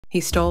He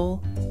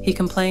stole, he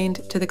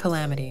complained to the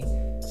calamity,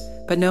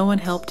 but no one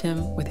helped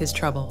him with his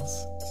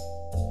troubles.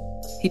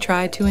 He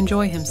tried to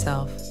enjoy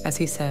himself as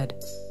he said,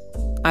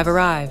 "I've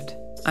arrived.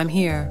 I'm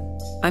here.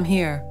 I'm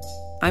here.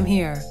 I'm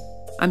here.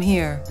 I'm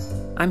here.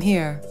 I'm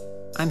here.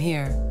 I'm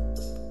here."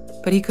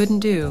 But he couldn't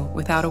do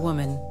without a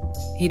woman.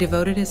 He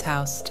devoted his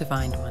house to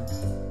find one.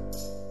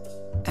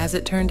 As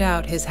it turned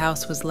out, his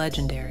house was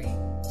legendary.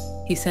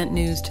 He sent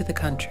news to the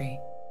country.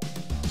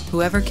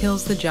 "Whoever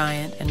kills the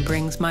giant and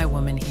brings my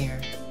woman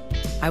here,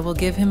 I will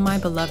give him my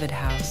beloved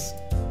house,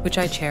 which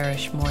I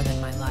cherish more than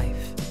my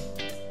life."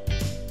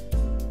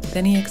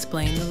 Then he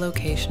explained the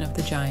location of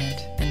the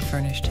giant and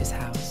furnished his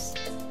house.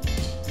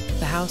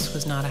 The house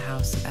was not a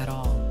house at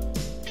all,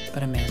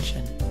 but a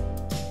mansion.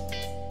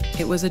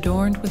 It was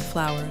adorned with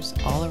flowers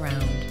all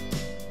around.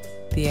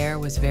 The air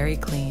was very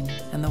clean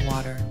and the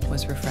water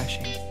was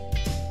refreshing.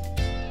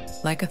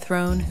 Like a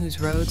throne whose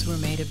roads were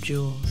made of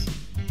jewels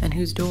and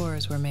whose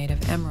doors were made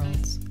of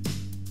emeralds,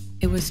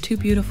 it was too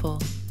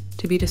beautiful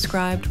to be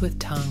described with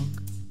tongue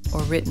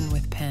or written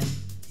with pen.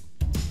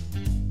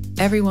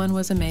 Everyone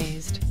was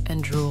amazed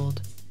and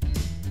drooled.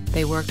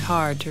 They worked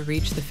hard to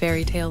reach the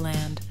fairy tale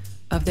land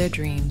of their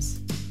dreams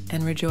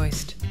and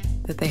rejoiced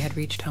that they had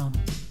reached home.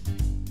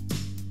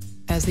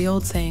 As the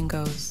old saying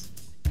goes,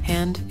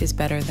 hand is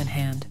better than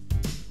hand.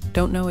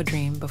 Don't know a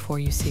dream before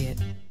you see it.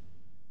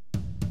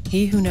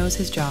 He who knows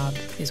his job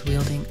is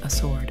wielding a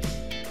sword.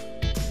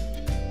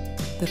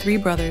 The three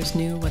brothers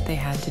knew what they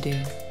had to do,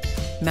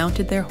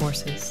 mounted their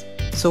horses,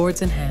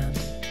 swords in hand,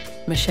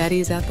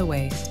 machetes at the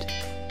waist,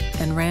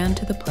 and ran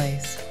to the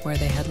place where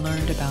they had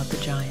learned about the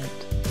giant.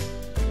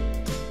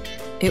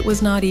 It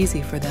was not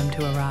easy for them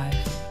to arrive.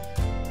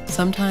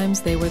 Sometimes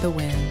they were the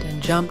wind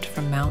and jumped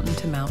from mountain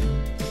to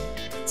mountain.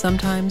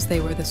 Sometimes they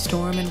were the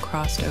storm and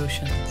crossed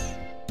oceans.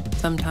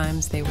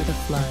 Sometimes they were the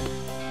flood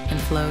and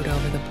flowed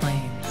over the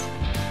plains.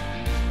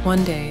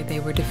 One day they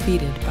were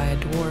defeated by a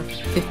dwarf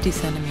 50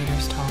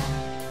 centimeters tall.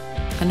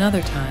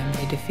 Another time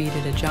they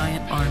defeated a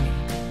giant army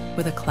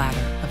with a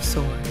clatter of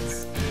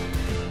swords.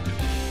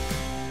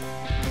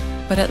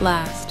 But at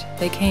last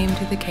they came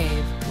to the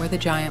cave where the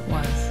giant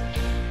was.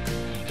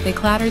 They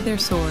clattered their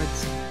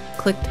swords,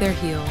 clicked their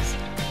heels,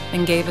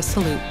 and gave a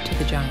salute to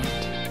the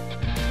giant.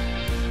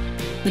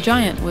 The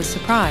giant was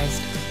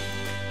surprised.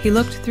 He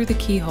looked through the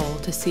keyhole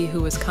to see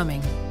who was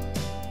coming.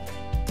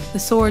 The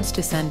swords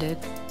descended.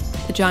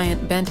 The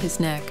giant bent his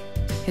neck,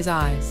 his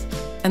eyes,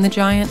 and the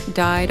giant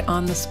died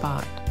on the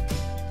spot.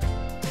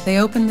 They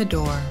opened the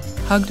door,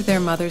 hugged their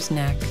mother's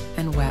neck,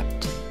 and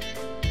wept.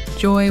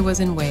 Joy was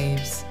in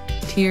waves.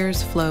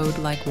 Tears flowed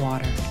like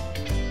water.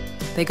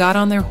 They got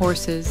on their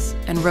horses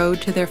and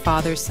rode to their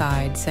father's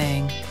side,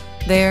 saying,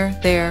 "There,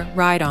 there,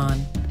 ride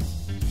on."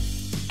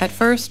 At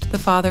first the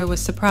father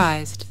was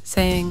surprised,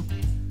 saying,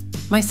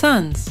 "My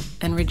sons,"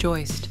 and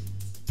rejoiced.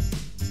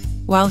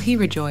 While he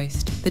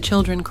rejoiced, the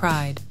children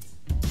cried.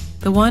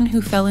 The one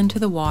who fell into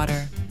the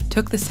water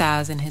took the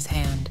saz in his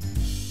hand,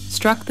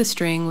 struck the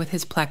string with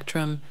his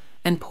plectrum,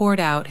 and poured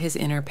out his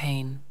inner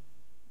pain.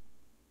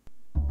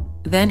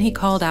 Then he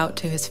called out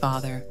to his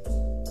father,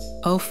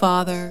 "O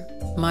Father,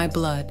 my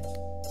blood,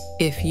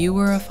 if you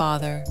were a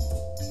father,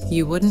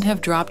 you wouldn't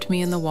have dropped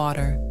me in the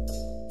water,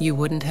 you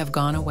wouldn't have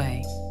gone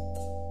away."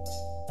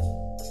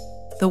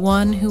 The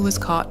one who was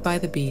caught by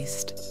the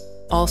beast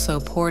also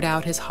poured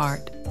out his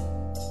heart,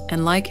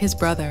 and like his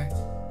brother,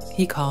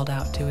 he called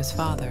out to his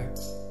father,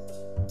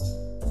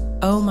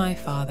 "O my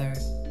father,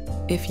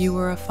 if you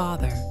were a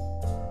father,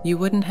 you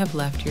wouldn't have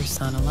left your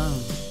son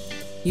alone.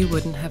 You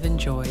wouldn't have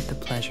enjoyed the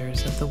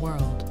pleasures of the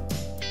world."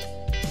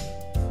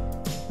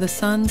 The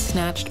son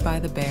snatched by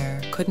the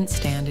bear couldn't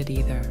stand it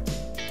either,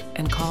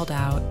 and called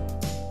out,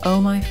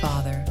 "O my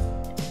father,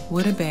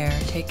 would a bear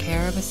take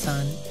care of a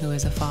son who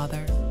is a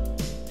father?"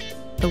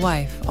 The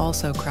wife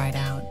also cried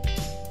out,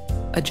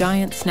 "A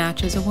giant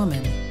snatches a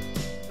woman,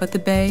 but the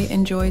bey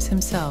enjoys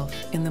himself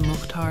in the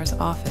Mukhtar's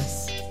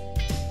office."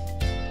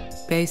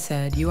 Bey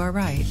said, "You are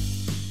right."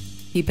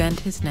 He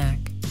bent his neck,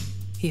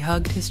 he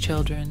hugged his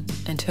children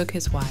and took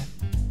his wife,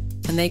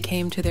 and they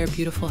came to their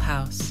beautiful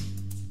house,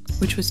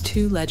 which was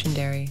too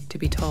legendary to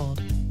be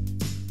told.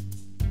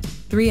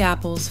 3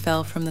 apples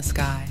fell from the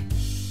sky,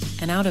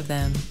 and out of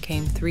them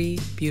came 3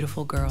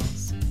 beautiful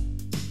girls.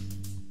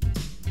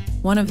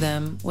 One of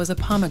them was a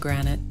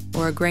pomegranate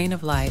or a grain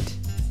of light.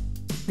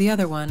 The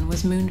other one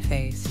was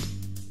moon-faced,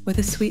 with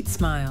a sweet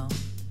smile,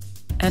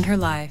 and her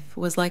life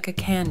was like a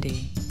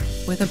candy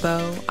with a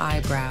bow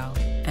eyebrow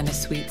and a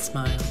sweet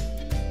smile.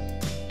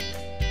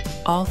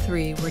 All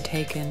 3 were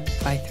taken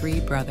by 3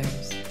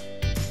 brothers.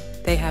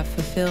 They have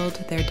fulfilled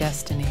their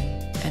destiny,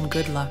 and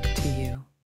good luck to you.